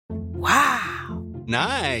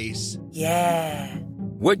Nice. Yeah.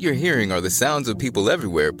 What you're hearing are the sounds of people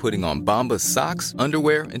everywhere putting on Bombas socks,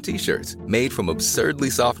 underwear, and T-shirts made from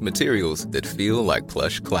absurdly soft materials that feel like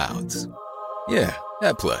plush clouds. Yeah,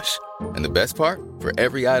 that plush. And the best part? For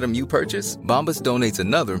every item you purchase, Bombas donates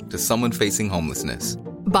another to someone facing homelessness.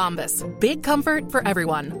 Bombas. Big comfort for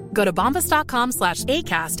everyone. Go to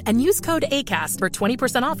bombas.com/ACAST and use code ACAST for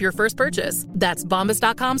 20% off your first purchase. That's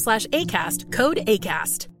bombas.com/ACAST. Code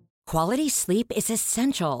ACAST. Quality sleep is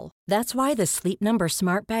essential. That's why the Sleep Number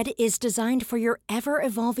Smart Bed is designed for your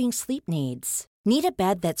ever-evolving sleep needs. Need a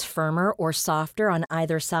bed that's firmer or softer on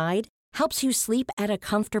either side? Helps you sleep at a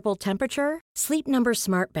comfortable temperature? Sleep Number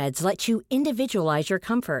Smart Beds let you individualize your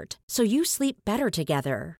comfort, so you sleep better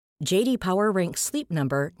together. J.D. Power ranks Sleep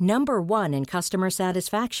Number #1 in customer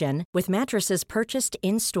satisfaction with mattresses purchased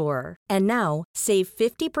in-store. And now, save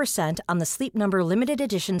 50% on the Sleep Number Limited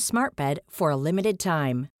Edition Smart Bed for a limited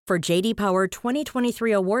time. For J.D. Power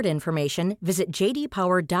 2023 award information, visit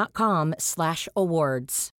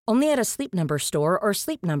jdpower.com/awards. Only at a Sleep Number store or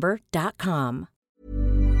sleepnumber.com.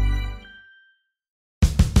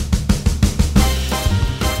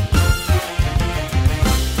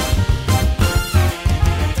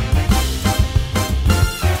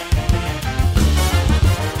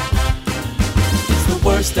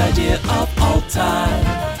 Worst idea of all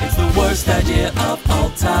time. It's the worst idea of all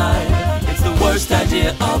time. It's the worst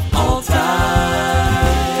idea of all time.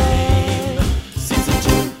 Season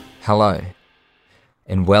 2. Hello,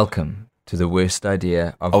 and welcome to the worst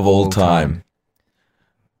idea of all time.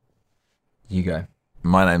 You go.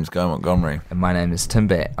 My name's Guy Montgomery. And my name is Tim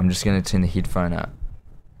Bat. I'm just going to turn the headphone up.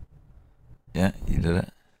 Yeah, you did it.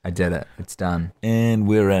 I did it. It's done. And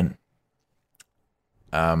we're in.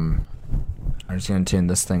 I'm just going to turn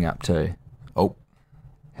this thing up too. Oh.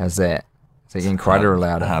 How's that? Is it getting quieter or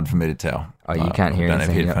louder? Hard for me to tell. Oh, you can't hear anything.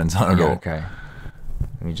 I don't have headphones on at all. Okay.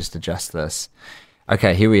 Let me just adjust this.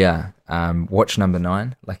 Okay, here we are. Watch number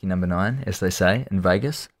 9, lucky number 9, as they say, in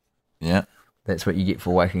Vegas. Yeah. That's what you get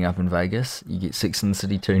for waking up in Vegas. You get Sex and the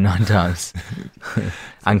City 2 9 times.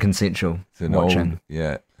 Unconsensual watching.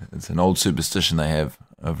 It's an old superstition they have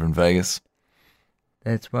over in Vegas.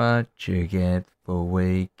 That's what you get for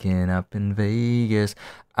waking up in Vegas.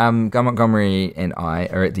 Guy Montgomery and I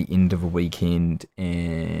are at the end of a weekend,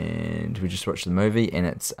 and we just watched the movie, and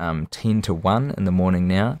it's 10 to 1 in the morning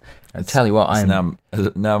now. I tell you what,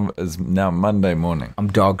 it's now Monday morning. I'm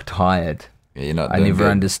dog tired. Yeah, you're not. I never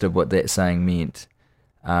understood what that saying meant.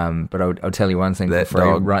 But I'll tell you one thing for free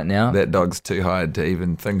right now. That dog's too hard to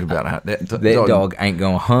even think about hunting. That dog ain't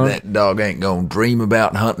gonna hunt. That dog ain't gonna dream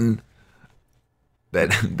about hunting.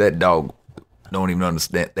 That dog don't even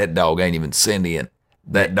understand. That dog ain't even sentient.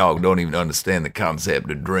 That dog don't even understand the concept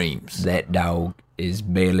of dreams. That dog is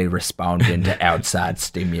barely responding to outside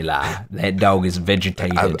stimuli. That dog is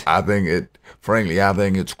vegetated. I think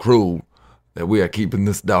it's cruel that we are keeping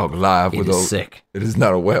this dog alive. It is sick. It is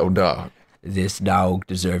not a well dog. This dog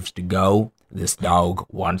deserves to go. This dog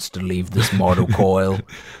wants to leave this mortal coil.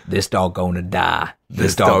 This dog gonna die.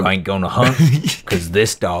 This dog ain't gonna hunt because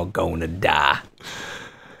this dog gonna die.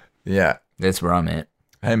 Yeah, that's where I'm at.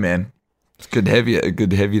 Hey man, it's good to have you. Good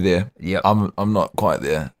to have you there. Yeah, I'm not quite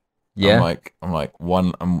there. Yeah, I'm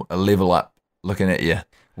a level up looking at you.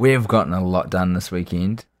 We've gotten a lot done this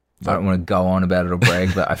weekend. I don't want to go on about it or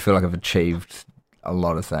brag, but I feel like I've achieved a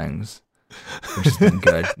lot of things, which has been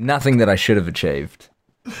good. Nothing that I should have achieved.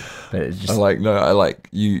 But it's just, I like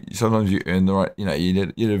you. Sometimes you earn the right. You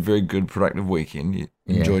did a very good, productive weekend. You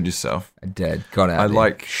enjoyed yourself. I did. Got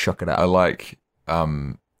out. Shook it up. I like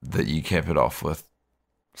that you cap it off with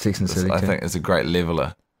Sex and the City. I think it's a great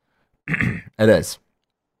leveler. It is,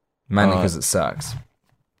 mainly because it sucks.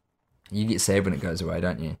 You get sad when it goes away,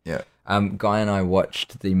 don't you? Yeah. Guy and I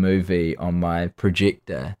watched the movie on my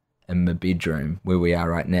projector in my bedroom where we are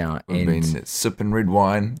right now. We've been sipping red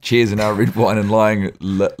wine, cheers in our red wine, and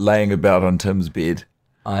laying about on Tim's bed.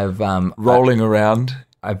 I've rolling around,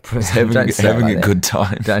 having a good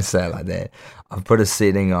time. Don't say it like that. I've put a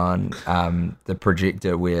setting on the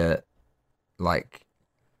projector where, like,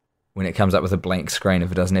 when it comes up with a blank screen,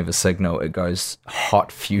 if it doesn't have a signal, it goes hot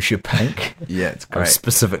fuchsia pink. Yeah, it's great. I've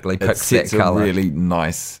specifically picked that colour. A really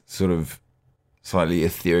nice, sort of slightly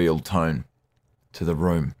ethereal tone to the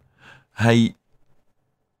room. Hey,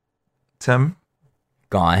 Tim.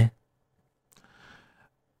 Guy.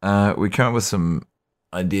 We came up with some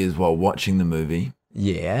ideas while watching the movie.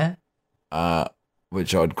 Yeah.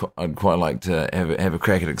 Which I'd quite like to have a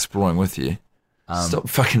crack at exploring with you. Stop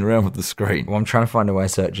fucking around with the screen. Well, I'm trying to find a way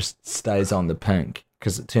so it just stays on the pink,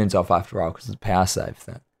 because it turns off after a while because it's a power save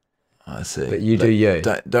thing. I see. But you do you.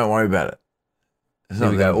 Don't worry about it. There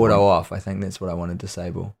we go. Auto off. I think that's what I want to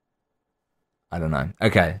disable. I don't know.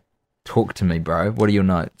 Okay. Talk to me, bro. What are your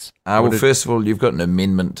notes? First of all, you've got an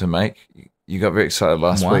amendment to make. You got very excited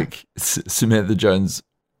last week. Samantha Jones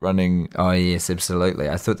running. Oh, yes, absolutely.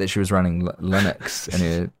 I thought that she was running Linux in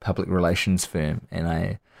her public relations firm, and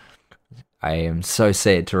I am so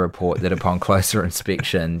sad to report that upon closer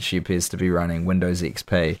inspection, she appears to be running Windows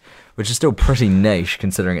XP, which is still pretty niche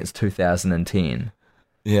considering it's 2010.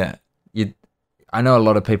 Yeah. I know a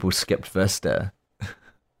lot of people skipped Vista,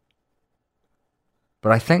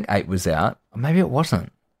 but I think 8 was out. Or maybe it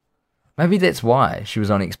wasn't. Maybe that's why she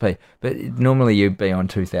was on XP. But normally you'd be on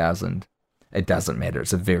 2000. It doesn't matter.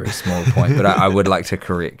 It's a very small point, but I would like to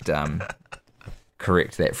correct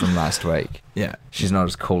that from last week. Yeah. She's not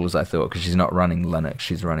as cool as I thought because she's not running Linux.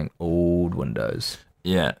 She's running old Windows.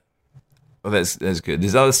 Yeah. Well, that's good.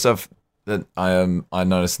 There's other stuff that I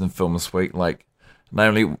noticed in the film this week, like,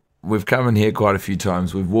 namely, we've come in here quite a few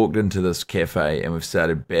times. We've walked into this cafe and we've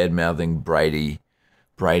started bad-mouthing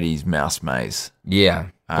Brady's Mouse Maze. Yeah,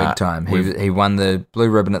 big time. He won the blue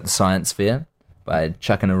ribbon at the science fair by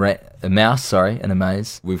chucking a mouse in a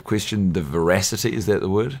maze. We've questioned the veracity. Is that the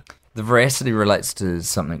word? The veracity relates to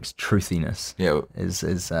something's truthiness. Yeah. Is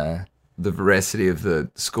the veracity of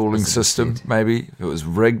the schooling system, maybe. If it was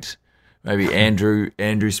rigged. Maybe Andrew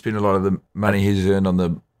spent a lot of the money he's earned on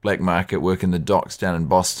the black market working the docks down in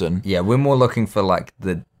Boston. Yeah, we're more looking for like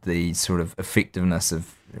the sort of effectiveness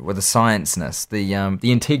of, well, the science-ness, the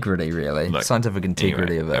integrity, really. Look, scientific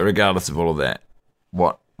integrity of it. Regardless of all of that,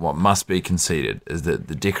 what must be conceded is that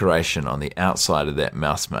the decoration on the outside of that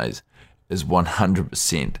mouse maze is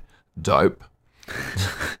 100% dope.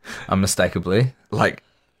 Unmistakably. Like,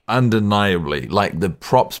 undeniably. Like, the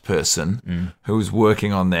props person who was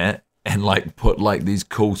working on that and, like, put, like, these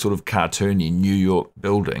cool sort of cartoony New York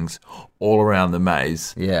buildings all around the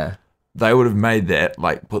maze. Yeah. They would have made that,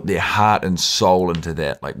 like, put their heart and soul into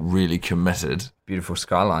that, like, really committed. Beautiful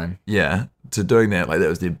skyline. Yeah, to doing that. Like, that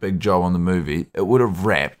was their big job on the movie. It would have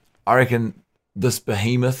wrapped. I reckon this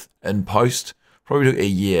behemoth in post probably took a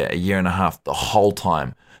year and a half, the whole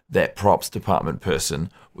time that props department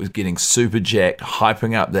person was getting super jacked,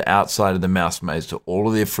 hyping up the outside of the mouse maze to all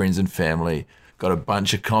of their friends and family, got a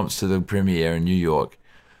bunch of comps to the premiere in New York.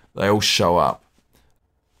 They all show up.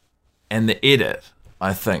 And the edit,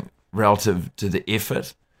 I think, relative to the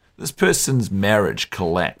effort, this person's marriage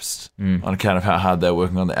collapsed on account of how hard they were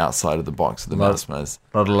working on the outside of the box of the mouse maze.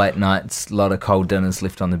 A lot of late nights, a lot of cold dinners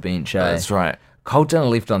left on the bench, eh? That's right. Cold dinner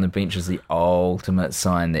left on the bench is the ultimate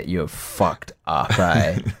sign that you're fucked up,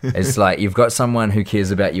 eh? It's like you've got someone who cares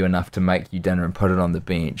about you enough to make you dinner and put it on the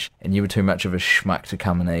bench, and you were too much of a schmuck to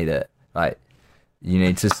come and eat it. Like,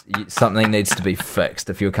 something needs to be fixed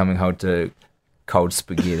if you're coming home to cold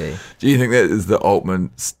spaghetti. Do you think that is the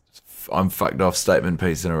ultimate I'm fucked off statement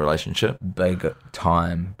piece in a relationship? Big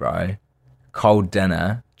time, bro. Cold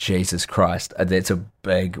dinner, Jesus Christ, that's a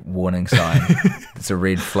big warning sign. It's a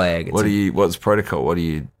red flag. What's protocol?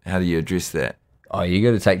 How do you address that? Oh, you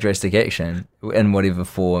got to take drastic action in whatever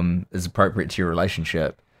form is appropriate to your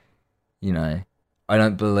relationship. You know, I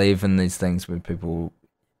don't believe in these things where people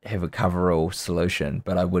have a cover-all solution,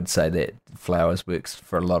 but I would say that flowers works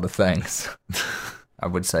for a lot of things. I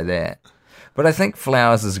would say that. But I think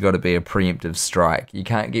flowers has got to be a preemptive strike. You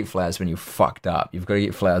can't get flowers when you're fucked up. You've got to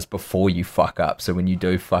get flowers before you fuck up. So when you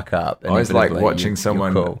do fuck up, I always like watching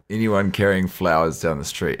anyone carrying flowers down the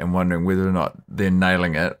street and wondering whether or not they're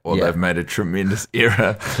nailing it or they've made a tremendous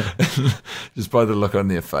error just by the look on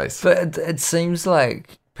their face. But it seems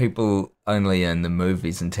like people only in the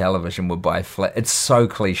movies and television will buy flowers. It's so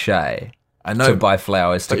cliche. I know, to buy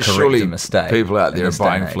flowers to correct a mistake. People out there are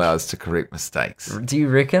buying flowers to correct mistakes. Do you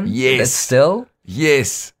reckon? Yes. It's still?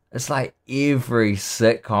 Yes. It's like every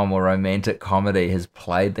sitcom or romantic comedy has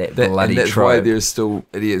played that bloody that's trope. Why there's still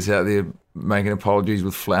idiots out there making apologies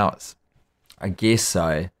with flowers. I guess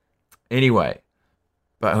so. Anyway,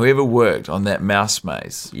 but whoever worked on that mouse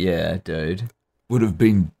maze, yeah, dude, would have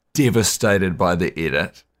been devastated by the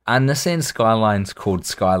edit. Are Nissan Skylines called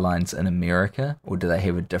Skylines in America, or do they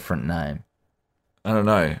have a different name? I don't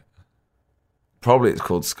know. Probably it's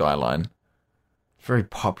called Skyline. Very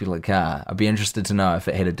popular car. I'd be interested to know if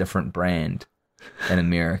it had a different brand in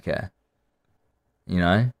America. You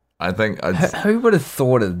know? I think who would have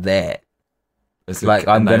thought of that? Like,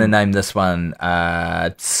 I'm going to name this one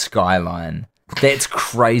Skyline. That's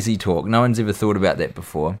crazy talk. No one's ever thought about that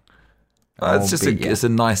before. It's a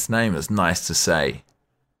nice name. It's nice to say.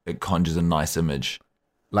 It conjures a nice image.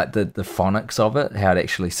 Like the phonics of it, how it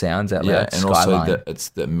actually sounds out loud. Yeah, and Skyline. also it's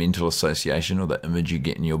the mental association or the image you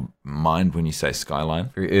get in your mind when you say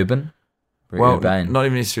Skyline. Very urban. Very well, urbane. not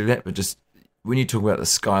even necessarily that, but just when you talk about the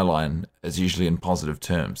skyline, it's usually in positive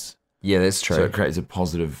terms. Yeah, that's true. So it creates a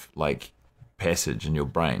positive passage in your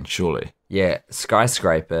brain, surely. Yeah,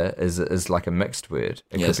 skyscraper is like a mixed word.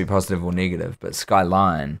 It Yes. could be positive or negative, but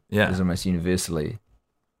skyline Yeah. is almost universally.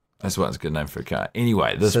 That's why it's a good name for a car.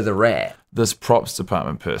 Anyway, So the rat. this props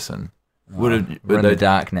department person would have. We're in the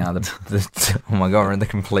dark now. Oh my god, we're in the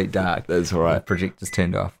complete dark. That's all The right. projector's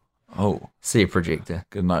turned off. Oh, See a projector.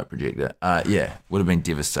 good night, projector. Yeah, would have been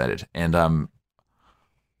devastated. And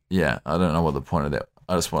yeah, I don't know what the point of that.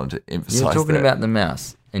 I just wanted to emphasize. You're talking that. about the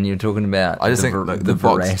mouse, and you're talking about I just the, think ver- the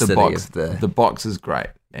box, veracity of the box is great.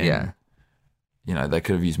 And, yeah. you know, they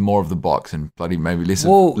could have used more of the box and bloody maybe less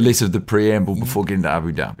Well, of the preamble before getting to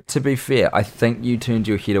Abu Dhabi. To be fair, I think you turned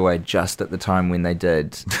your head away just at the time when they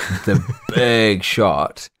did the big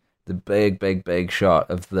shot, the big shot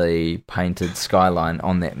of the painted skyline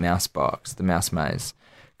on that mouse box, the mouse maze,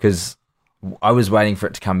 because I was waiting for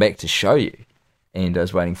it to come back to show you, and I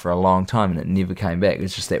was waiting for a long time, and it never came back. It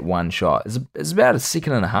was just that one shot. It's about a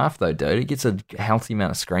second and a half, though, dude. It gets a healthy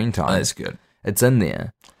amount of screen time. Oh, that's good. It's in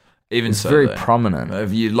there. Even It's so, very though, prominent.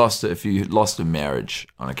 If you lost a marriage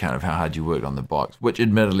on account of how hard you worked on the box, which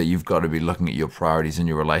admittedly you've got to be looking at your priorities in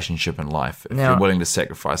your relationship and life. If Now- you're willing to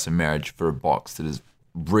sacrifice a marriage for a box that is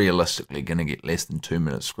realistically going to get less than 2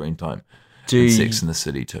 minutes screen time, Do and you- Sex in the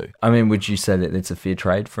City too. I mean, would you say that that's a fair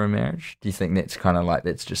trade for a marriage? Do you think that's kind of like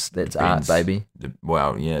that's art, Depends. baby?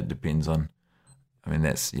 Well, yeah, it depends on. I mean,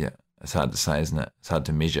 it's hard to say, isn't it? It's hard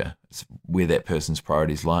to measure. It's where that person's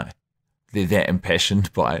priorities lie. They're that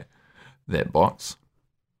impassioned by that box.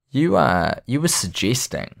 You were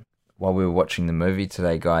suggesting while we were watching the movie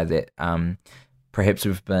today, Guy, that perhaps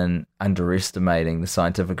we've been underestimating the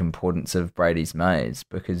scientific importance of Brady's maze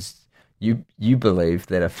because you believe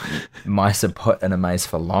that if mice are put in a maze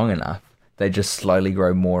for long enough, they just slowly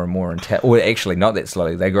grow more and more intelligent. Or actually, not that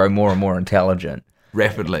slowly, they grow more and more intelligent.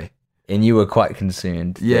 Rapidly. And you were quite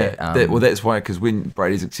concerned. Yeah, that, well, that's why, because when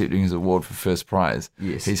Brady's accepting his award for first prize,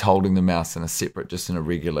 Yes. he's holding the mouse in a separate, just in a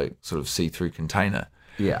regular sort of see-through container.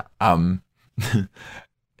 yeah.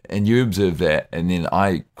 And you observe that, and then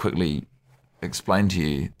I quickly explain to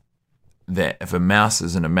you that if a mouse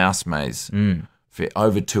is in a mouse maze for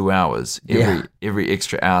over 2 hours, Yeah. every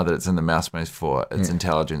extra hour that it's in the mouse maze for, its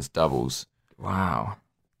intelligence doubles. Wow.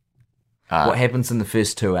 What happens in the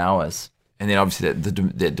first 2 hours? And then obviously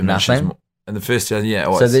that diminishes. Nothing? In the first hour, yeah.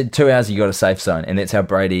 Well, So it's- the 2 hours you got a safe zone, and that's how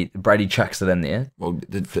Brady chucks it in there. well,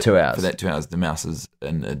 for 2 hours. For that 2 hours, the mouse is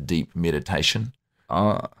in a deep meditation.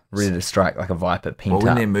 Oh, ready to strike like a viper, pent Well,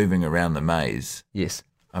 when up. they're moving around the maze, Yes.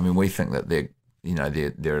 I mean, we think that they're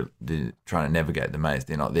trying to navigate the maze.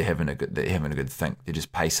 They're not. They're having a good think. They're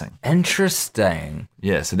just pacing. Interesting.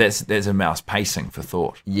 Yeah. So that's a mouse pacing for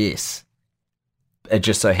thought. Yes. It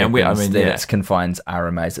just so happens And that yeah. its confines are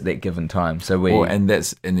a maze at that given time. So we And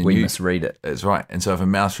then we you, misread it. That's right. And so if a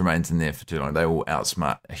mouse remains in there for too long, they will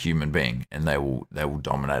outsmart a human being, and they will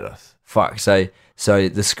dominate us. Fuck. So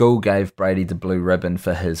the school gave Brady the blue ribbon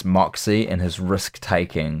for his moxie and his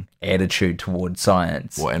risk-taking attitude towards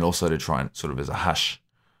science. Well, and also to try and sort of as a hush.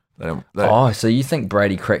 They, Oh, so you think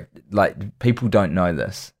Brady cracked... Like, people don't know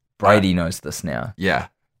this. Brady knows this now. yeah.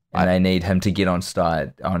 And they need him to get on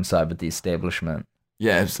side with the establishment.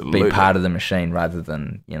 Yeah, absolutely. Be part of the machine rather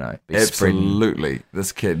than, be spreading. Absolutely.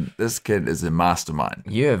 This kid is a mastermind.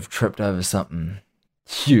 You have tripped over something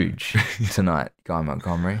huge tonight, Guy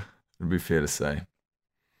Montgomery. It'd be fair to say.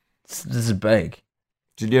 This is big.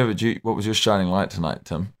 What was your shining light tonight,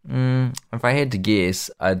 Tim? If I had to guess,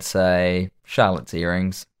 I'd say Charlotte's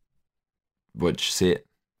earrings. Which set?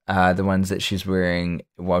 The ones that she's wearing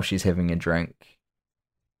while she's having a drink.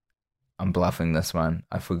 I'm bluffing this one.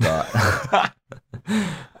 I forgot.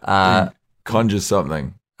 Conjure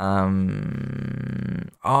something.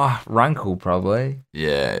 Runkle probably.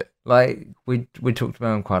 Yeah. Like we talked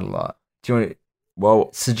about him quite a lot. Do you want to Well,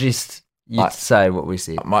 suggest you say what we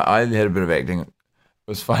said? I had a bit of acting. It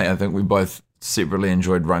was funny. I think we both separately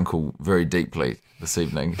enjoyed Runkle very deeply this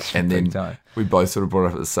evening, and Big then time. we both sort of brought it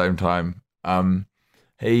up at the same time.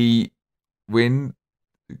 When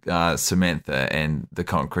Samantha and the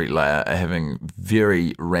concrete layer are having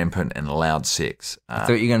very rampant and loud sex. I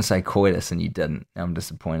thought you were going to say coitus, and you wouldn't. I'm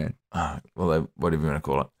disappointed. Whatever you want to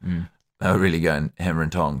call it. They were really going hammer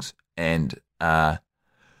and tongs. And then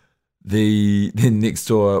next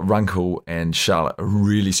door, Runkle and Charlotte are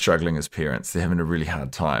really struggling as parents. They're having a really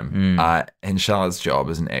hard time. And Charlotte's job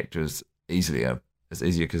as an actor is easier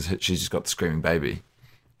because she's just got the screaming baby.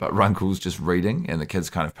 But Runkle's just reading, and the kid's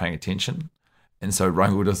kind of paying attention. And so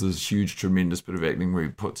Runkle does this huge, tremendous bit of acting where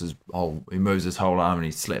he moves his whole arm and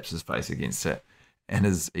he slaps his face against it, and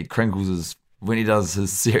he crinkles his when he does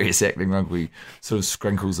his serious acting Runkle, he sort of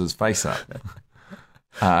scrinkles his face up.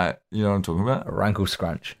 You know what I'm talking about? A Runkle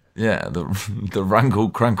scrunch. Yeah, the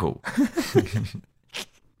Runkle Crunkle.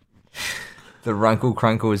 The Runkle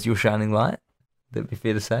Crunkle is your shining light? That'd be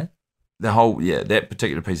fair to say? That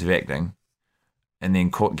particular piece of acting, and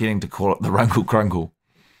then getting to call it the Runkle Crunkle.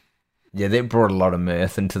 Yeah, that brought a lot of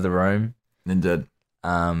mirth into the room. It did.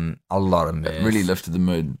 A lot of mirth. It really lifted the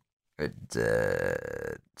mood. It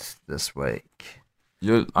did this week.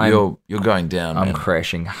 You're going down, I'm man.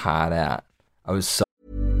 crashing hard out. I was so...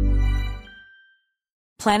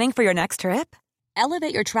 Planning for your next trip?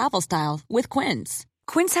 Elevate your travel style with Quince.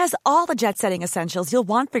 Quince has all the jet-setting essentials you'll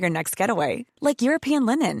want for your next getaway, like European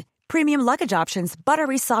linen, premium luggage options,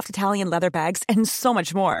 buttery soft Italian leather bags, and so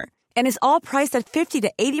much more. And is all priced at 50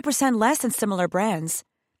 to 80% less than similar brands.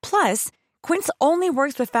 Plus, Quince only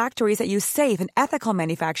works with factories that use safe and ethical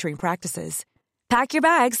manufacturing practices. Pack your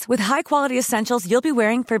bags with high-quality essentials you'll be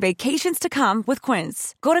wearing for vacations to come with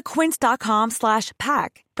Quince. Go to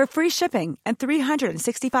quince.com/pack for free shipping and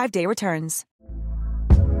 365-day returns.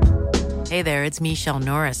 Hey there, it's Michelle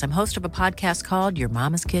Norris. I'm host of a podcast called Your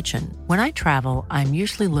Mama's Kitchen. When I travel, I'm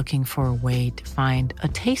usually looking for a way to find a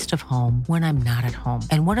taste of home when I'm not at home.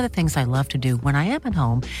 And one of the things I love to do when I am at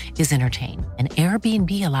home is entertain. And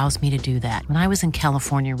Airbnb allows me to do that. When I was in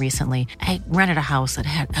California recently, I rented a house that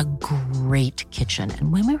had a great kitchen.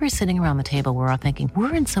 And when we were sitting around the table, we're all thinking,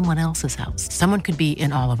 we're in someone else's house. Someone could be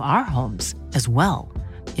in all of our homes as well.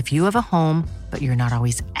 If you have a home, but you're not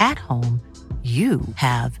always at home, you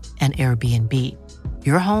have an Airbnb.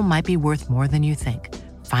 Your home might be worth more than you think.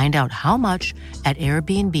 Find out how much at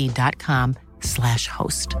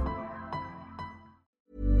airbnb.com/host.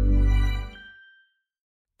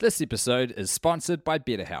 This episode is sponsored by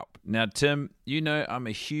BetterHelp. Now, Tim, you know I'm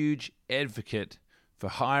a huge advocate for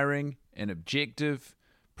hiring an objective,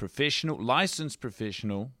 licensed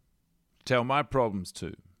professional to tell my problems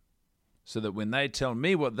to, so that when they tell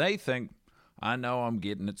me what they think, I know I'm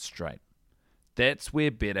getting it straight. That's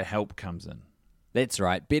where BetterHelp comes in. That's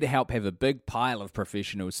right. BetterHelp have a big pile of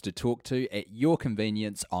professionals to talk to at your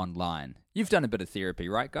convenience online. You've done a bit of therapy,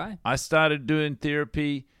 right, Guy? I started doing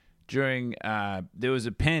therapy during, there was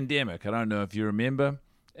a pandemic, I don't know if you remember,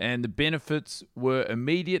 and the benefits were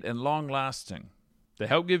immediate and long-lasting. They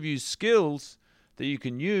help give you skills that you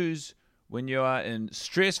can use when you are in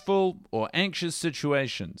stressful or anxious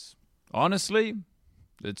situations. Honestly,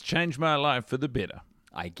 it's changed my life for the better.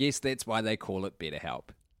 I guess that's why they call it BetterHelp.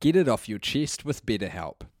 Get it off your chest with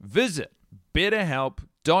BetterHelp. Visit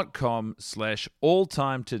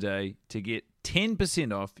betterhelp.com/alltime today to get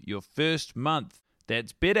 10% off your first month.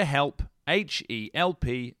 That's BetterHelp,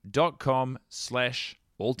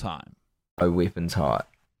 HELP.com/alltime. Weapons hot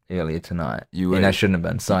earlier tonight. You and were. I shouldn't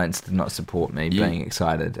have been. Science did not support me being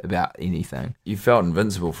excited about anything. You felt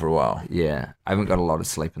invincible for a while. Yeah. I haven't got a lot of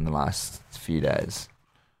sleep in the last few days.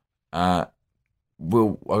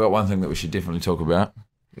 Well, I got one thing that we should definitely talk about.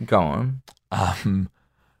 Go on.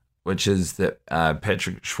 Which is that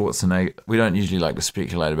Patrick Schwarzenegger. We don't usually like to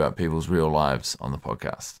speculate about people's real lives on the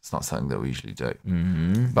podcast. It's not something that we usually do.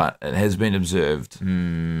 Mm-hmm. But it has been observed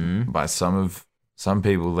by some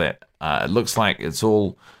people that it looks like it's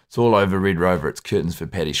all over Red Rover. It's curtains for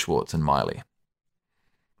Patty Schwartz and Miley.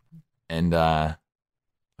 And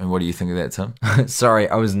what do you think of that, Tim? Sorry,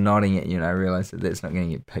 I was nodding at you and I realised that that's not going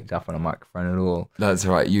to get picked up on a microphone at all. That's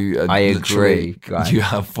right. I agree, guy. You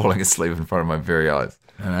are falling asleep in front of my very eyes.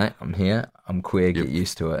 All right, I'm here. I'm queer. Get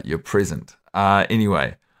used to it. You're present.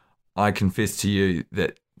 Anyway, I confess to you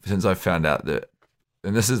that since I found out that,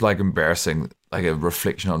 and this is like embarrassing, like a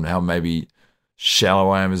reflection on how maybe shallow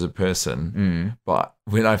I am as a person, but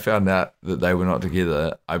when I found out that they were not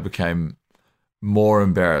together, I became more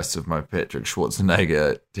embarrassed of my Patrick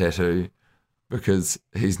Schwarzenegger tattoo because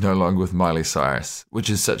he's no longer with Miley Cyrus, which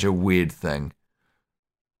is such a weird thing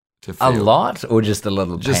to feel. A lot or just a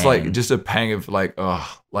little Just pang? like, just a pang of like,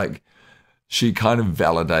 she kind of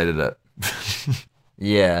validated it.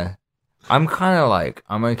 Yeah. I'm kind of like,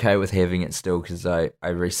 I'm okay with having it still because I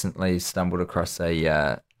recently stumbled across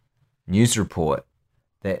a news report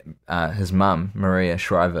that his mum, Maria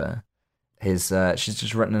Shriver, she's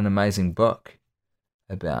just written an amazing book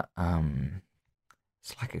about,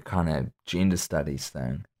 it's like a kind of gender studies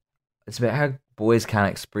thing. It's about how boys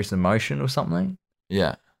can't express emotion or something.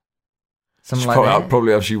 Yeah. Something like that.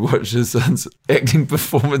 Probably after she watched her son's acting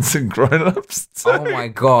performance in Grown Ups. Oh my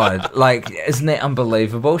God. Like, isn't that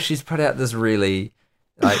unbelievable? She's put out this really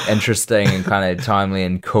like interesting and kind of timely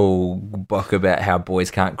and cool book about how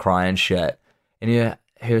boys can't cry and shit. And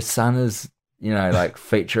her son is, like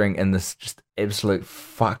featuring in this just absolute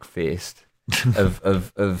fuck fest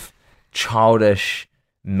of childish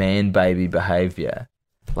man baby behavior.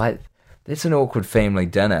 Like, that's an awkward family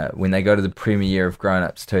dinner when they go to the premiere of Grown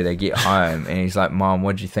Ups 2. They get home and he's like, Mom,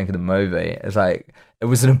 what did you think of the movie? It's like, it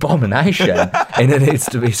was an abomination and it needs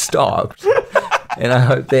to be stopped. And I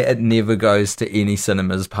hope that it never goes to any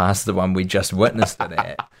cinemas past the one we just witnessed it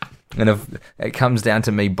at. And if it comes down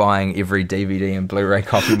to me buying every DVD and Blu-ray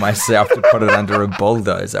copy myself to put it under a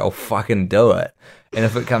bulldozer, I'll fucking do it. And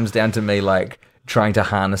if it comes down to me, like, trying to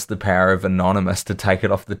harness the power of Anonymous to take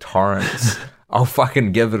it off the torrents, I'll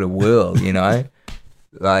fucking give it a whirl, you know?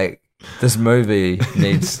 Like, this movie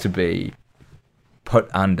needs to be put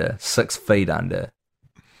under, 6 feet under.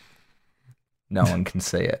 No one can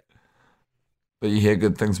see it. But you hear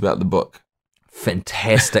good things about the book.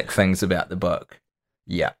 Fantastic things about the book.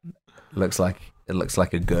 Yeah. It looks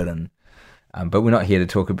like a good one. But we're not here to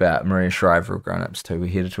talk about Maria Shriver of Grown Ups 2. We're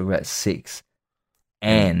here to talk about Sex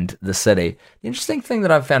and the City. The interesting thing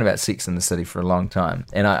that I've found about Sex and the City for a long time,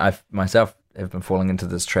 and I myself have been falling into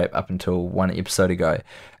this trap up until one episode ago,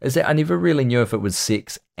 is that I never really knew if it was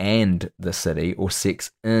Sex and the City or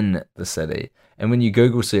Sex in the City. And when you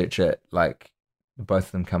Google search it, like, both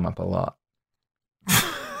of them come up a lot.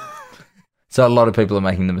 So a lot of people are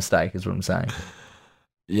making the mistake, is what I'm saying.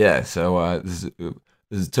 Yeah, so this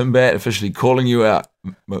is Tim Batt officially calling you out.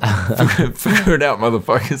 Figure it out,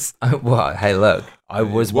 motherfuckers. Well, hey, look, I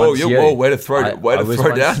was whoa, once you. Whoa, way to throw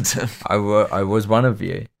down, Tim. I was one of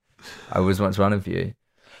you. I was once one of you.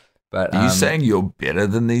 But are you saying you're better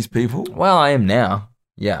than these people? Well, I am now.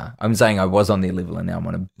 Yeah, I'm saying I was on their level and now I'm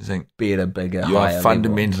on a better, bigger, you higher are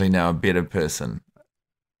fundamentally level. now a better person.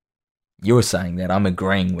 You're saying that. I'm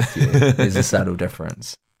agreeing with you. There's a subtle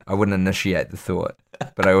difference. I wouldn't initiate the thought,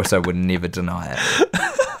 but I also would never deny it.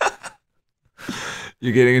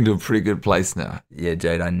 You're getting into a pretty good place now. Yeah,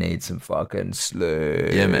 Jade, I need some fucking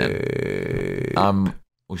sleep. Yeah, man.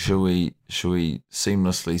 Well, shall we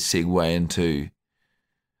seamlessly segue into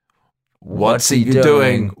what's he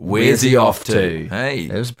doing? Where's he off to? Hey,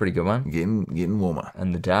 that was a pretty good one. Getting warmer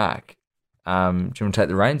in the dark. Do you want to take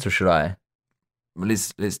the reins or should I? Well,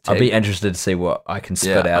 let's I'll be interested to see what I can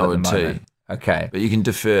spit out at the moment. Too. Okay, but you can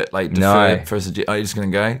defer for a suggestion. Are you just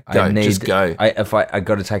going to go? Just go. I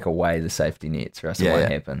got to take away the safety nets, or else it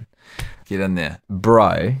won't happen. Get in there,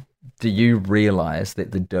 bro. Do you realise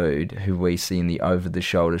that the dude who we see in the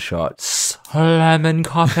over-the-shoulder shot slamming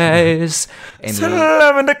coffees and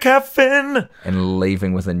slamming the coffin and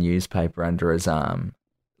leaving with a newspaper under his arm,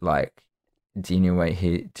 like? Do you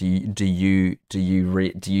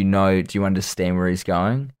understand where he's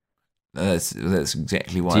going? That's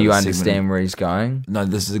exactly why. Do you understand where he's going? No,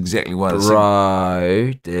 this is exactly why.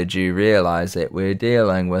 Bro, did you realise that we're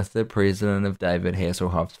dealing with the president of David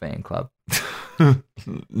Hasselhoff's fan club?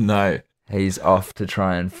 No. He's off to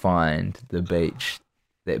try and find the beach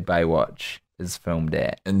that Baywatch is filmed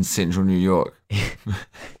at. In central New York.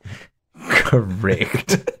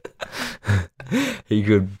 Correct. He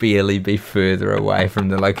could barely be further away from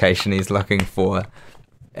the location he's looking for,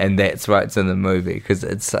 and that's why it's in the movie, because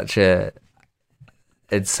it's such an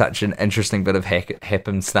interesting bit of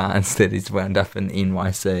happenstance that he's wound up in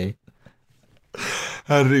NYC.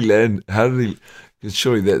 How did he land?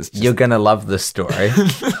 Surely that's just... You're gonna love this story.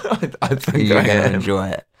 I think you're gonna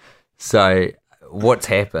enjoy it. So what's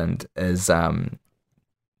happened is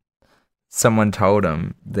someone told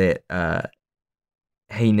him that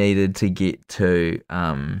he needed to get to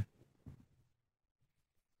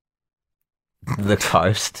the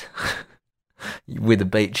coast where the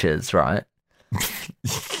beach is, right?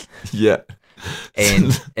 Yeah.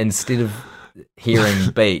 And instead of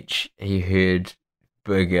hearing beach, he heard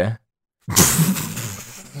burger.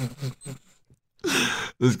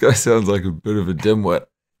 This guy sounds like a bit of a dimwit.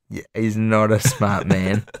 Yeah, he's not a smart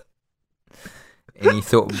man. And he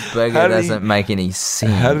thought burger doesn't make any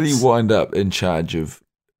sense. How did he wind up in charge of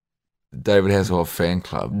David Hasselhoff fan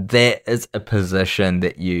club? That is a position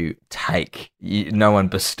that you take. No one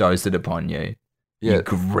bestows it upon you. Yeah. You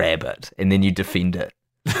grab it and then you defend it.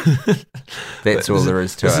 That's all there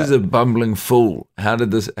is to it. This is a bumbling fool. How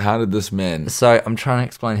did this man? So I'm trying to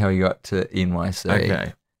explain how he got to NYC.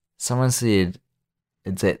 Okay. Someone said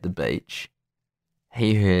it's at the beach.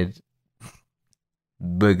 He heard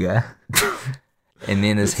booger. And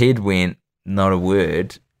then his head went, not a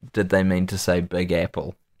word. Did they mean to say Big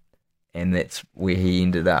Apple? And that's where he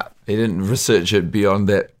ended up. He didn't research it beyond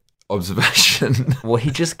that observation. Well,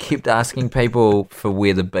 he just kept asking people for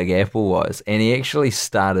where the Big Apple was. And he actually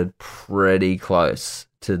started pretty close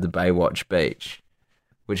to the Baywatch beach,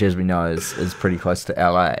 which, as we know, is pretty close to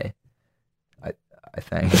LA, I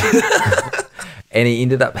think. And he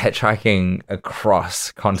ended up hitchhiking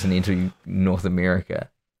across continental North America.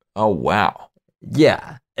 Oh, wow.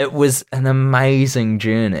 Yeah, it was an amazing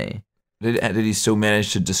journey. Did he still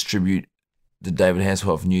manage to distribute the David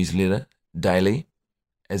Hasselhoff newsletter daily,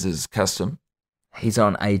 as is custom? He's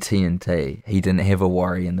on AT&T. He didn't have a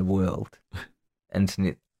worry in the world.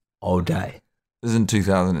 Internet all day. This is in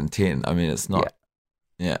 2010. I mean, it's not.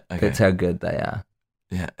 Yeah, okay. That's how good they are.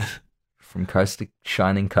 Yeah. From coast to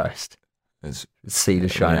shining coast. It's, sea to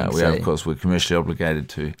shining sea. Of course, we're commercially obligated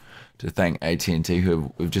to thank AT&T,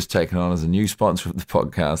 who we've just taken on as a new sponsor of the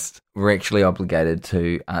podcast. We're actually obligated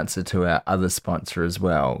to answer to our other sponsor as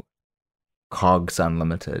well, Cogs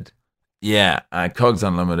Unlimited. Yeah, Cogs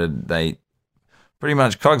Unlimited,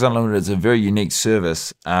 Cogs Unlimited is a very unique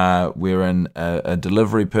service. Wherein a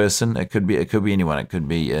delivery person, it could be anyone. It could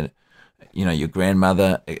be your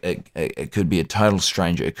grandmother. It could be a total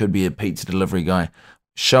stranger. It could be a pizza delivery guy.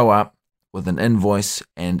 Show up with an invoice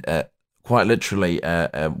and quite literally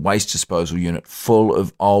a waste disposal unit full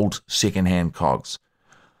of old secondhand cogs.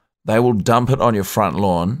 They will dump it on your front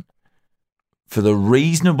lawn for the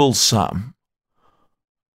reasonable sum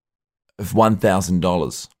of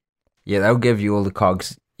 $1,000. Yeah, they'll give you all the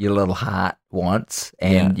cogs your little heart wants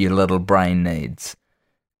and your little brain needs.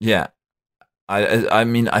 Yeah. I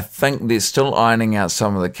mean, I think they're still ironing out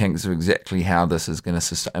some of the kinks of exactly how this is going to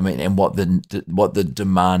sustain. I mean, and what the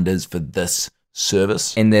demand is for this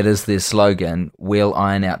service. And that is their slogan, we'll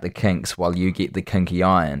iron out the kinks while you get the kinky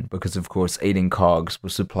iron, because of course eating cogs will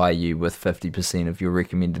supply you with 50% of your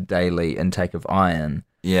recommended daily intake of iron.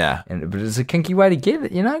 Yeah. But it's a kinky way to get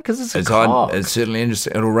it, because it's a cog. It's certainly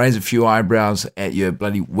interesting. It'll raise a few eyebrows at your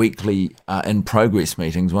bloody weekly in-progress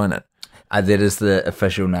meetings, won't it? That is the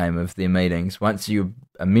official name of their meetings. Once you're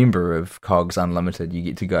a member of Cogs Unlimited, you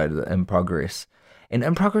get to go to the In Progress. And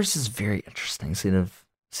In Progress is a very interesting set of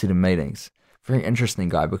meetings. Very interesting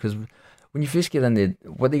guy, because when you first get in there,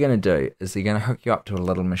 what they're going to do is they're going to hook you up to a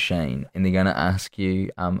little machine and they're going to ask you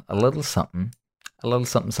a little something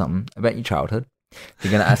about your childhood.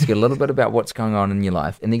 They're going to ask you a little bit about what's going on in your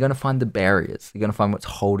life, and they're going to find the barriers. They're going to find what's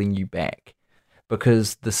holding you back.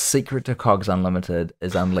 Because the secret to Cogs Unlimited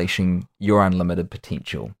is unleashing your unlimited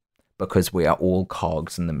potential, because we are all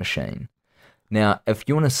cogs in the machine. Now, if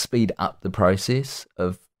you want to speed up the process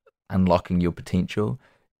of unlocking your potential,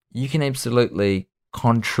 you can absolutely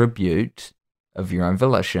contribute of your own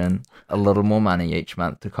volition a little more money each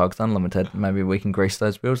month to Cogs Unlimited. Maybe we can grease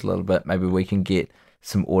those wheels a little bit. Maybe we can get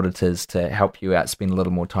some auditors to help you out, spend a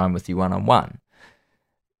little more time with you one-on-one.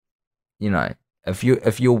 If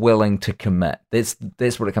you're willing to commit, that's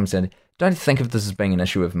what it comes down to. Don't think of this as being an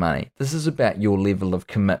issue of money. This is about your level of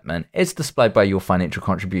commitment. It's displayed by your financial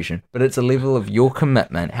contribution, but it's a level of your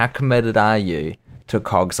commitment. How committed are you to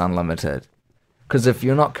Cogs Unlimited? Because if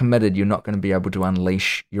you're not committed, you're not going to be able to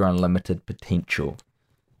unleash your unlimited potential.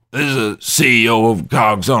 This is a CEO of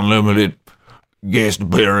Cogs Unlimited guest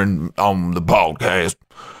appearing on the podcast.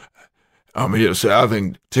 I'm here to say I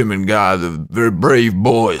think Tim and Guy are very brave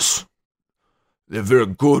boys. They're very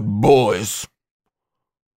good boys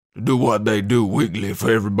to do what they do weekly for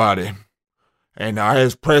everybody. And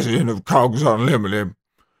as president of Cogs Unlimited,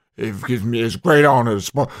 it gives me a great honor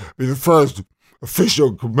to be the first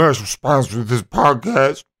official commercial sponsor of this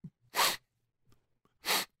podcast.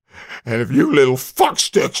 And if you little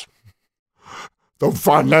fucksticks don't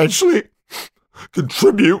financially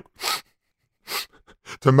contribute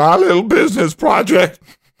to my little business project,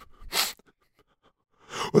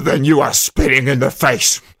 well, then you are spitting in the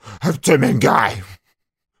face of Tim and Guy.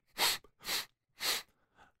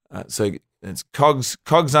 So it's Cogs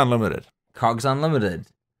Unlimited. Cogs Unlimited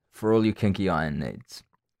for all your kinky iron needs.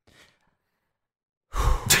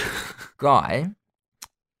 Guy,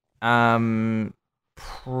 probably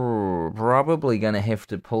going to have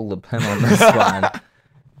to pull the pin on this one,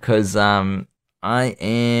 because I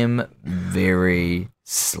am very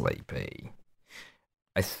sleepy.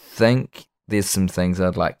 I think there's some things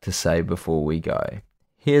I'd like to say before we go.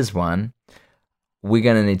 Here's one. We're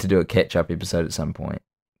going to need to do a catch-up episode at some point,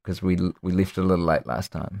 because we left a little late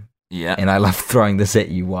last time. Yeah. And I love throwing this at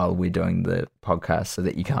you while we're doing the podcast so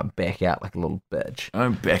that you can't back out like a little bitch. I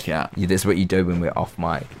don't back out. Yeah, that's what you do when we're off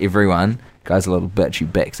mic. Everyone, guy's a little bitch who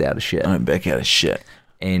backs out of shit. I don't back out of shit.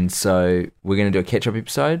 And so we're going to do a catch-up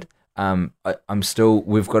episode.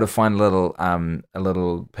 We've got to find a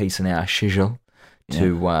little piece in our schedule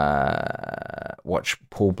to watch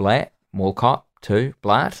Paul Blatt, Mall Cop 2,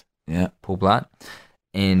 Blatt. Yeah. Paul Blatt.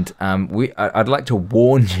 And I'd like to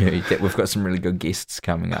warn you that we've got some really good guests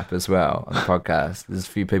coming up as well on the podcast. There's a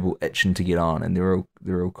few people itching to get on, and they're all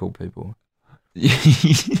cool people.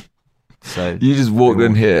 So you just walked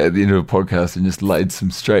in here at the end of a podcast and just laid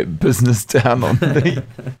some straight business down on me.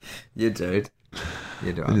 You dude.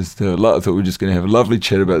 You do I it. thought we were just going to have a lovely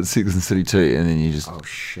chat about Sex and the City 2, and then you just... Oh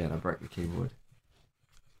shit! I broke the keyboard.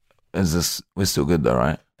 We're still good though,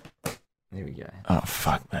 right? There we go. Oh,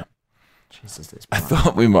 fuck, man. Jesus, that's I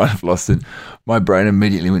thought we might have lost it. My brain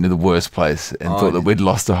immediately went to the worst place and thought that we'd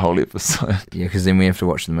lost a whole episode. Yeah, because then we have to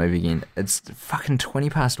watch the movie again. It's fucking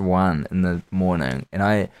 1:20 in the morning,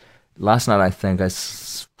 and last night I think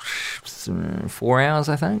 4 hours.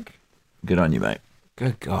 I think. Good on you, mate.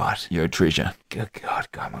 Good God. You're a treasure. Good God,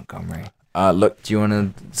 Guy Montgomery. Look, Do you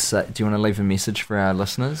want to leave a message for our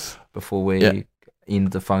listeners before we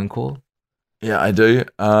end the phone call? yeah, I do.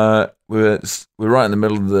 We're right in the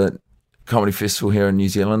middle of the comedy festival here in New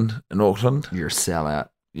Zealand, in Auckland. You're a sellout.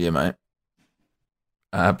 Yeah, mate.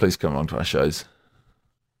 Please come along to our shows.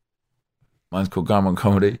 Mine's called Garmon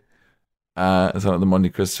Comedy. It's on at the Monte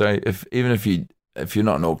Cristo. If you're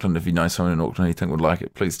not in Auckland, if you know someone in Auckland you think would like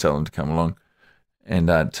it, please tell them to come along. And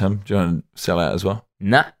Tim, do you want to sell out as well?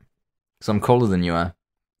 Nah, because I'm cooler than you are.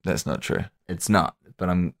 That's not true. It's not, but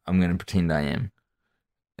I'm going to pretend I am.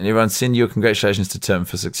 And everyone, send your congratulations to Tim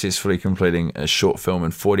for successfully completing a short film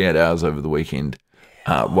in 48 hours over the weekend,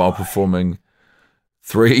 while performing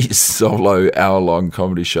 3 solo hour-long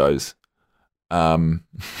comedy shows.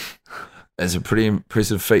 It's a pretty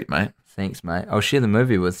impressive feat, mate. Thanks, mate. I'll share the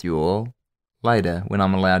movie with you all later when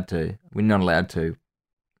I'm allowed to. We're not allowed to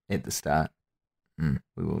at the start.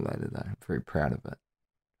 We will later, though. I'm very proud of it.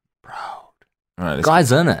 Proud. All right,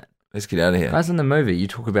 Guy's in it. Let's get out of here. Guy's in the movie. You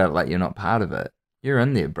talk about it like you're not part of it. You're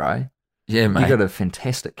in there, bro. Yeah, mate. You got a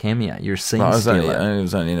fantastic cameo. You're a scene I was stealer.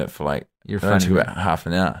 only in it for You're it only funny. took about half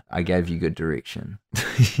an hour. I gave you good direction.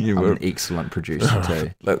 You I'm were an excellent producer,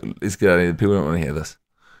 too. Look, let's get out of here. People don't want to hear this.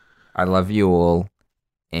 I love you all,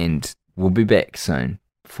 and we'll be back soon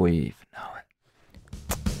before you even know it.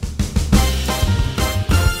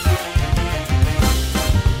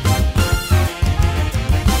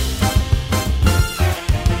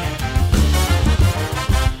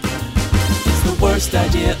 It's the worst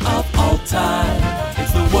idea of all time.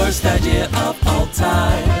 It's the worst idea of all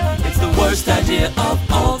time. It's the worst idea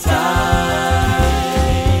of all time.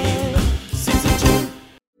 Season 2.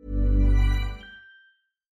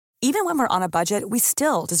 Even when we're on a budget, we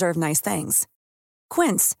still deserve nice things.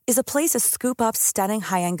 Quince is a place to scoop up stunning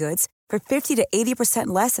high-end goods for 50 to 80%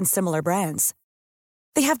 less than similar brands.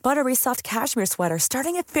 They have buttery soft cashmere sweaters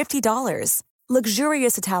starting at $50,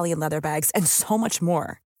 luxurious Italian leather bags, and so much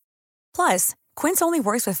more. Plus, Quince only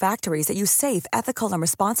works with factories that use safe, ethical, and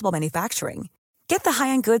responsible manufacturing. Get the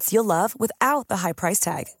high-end goods you'll love without the high price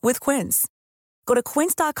tag with Quince. Go to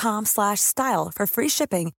quince.com/style for free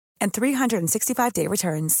shipping and 365-day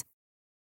returns.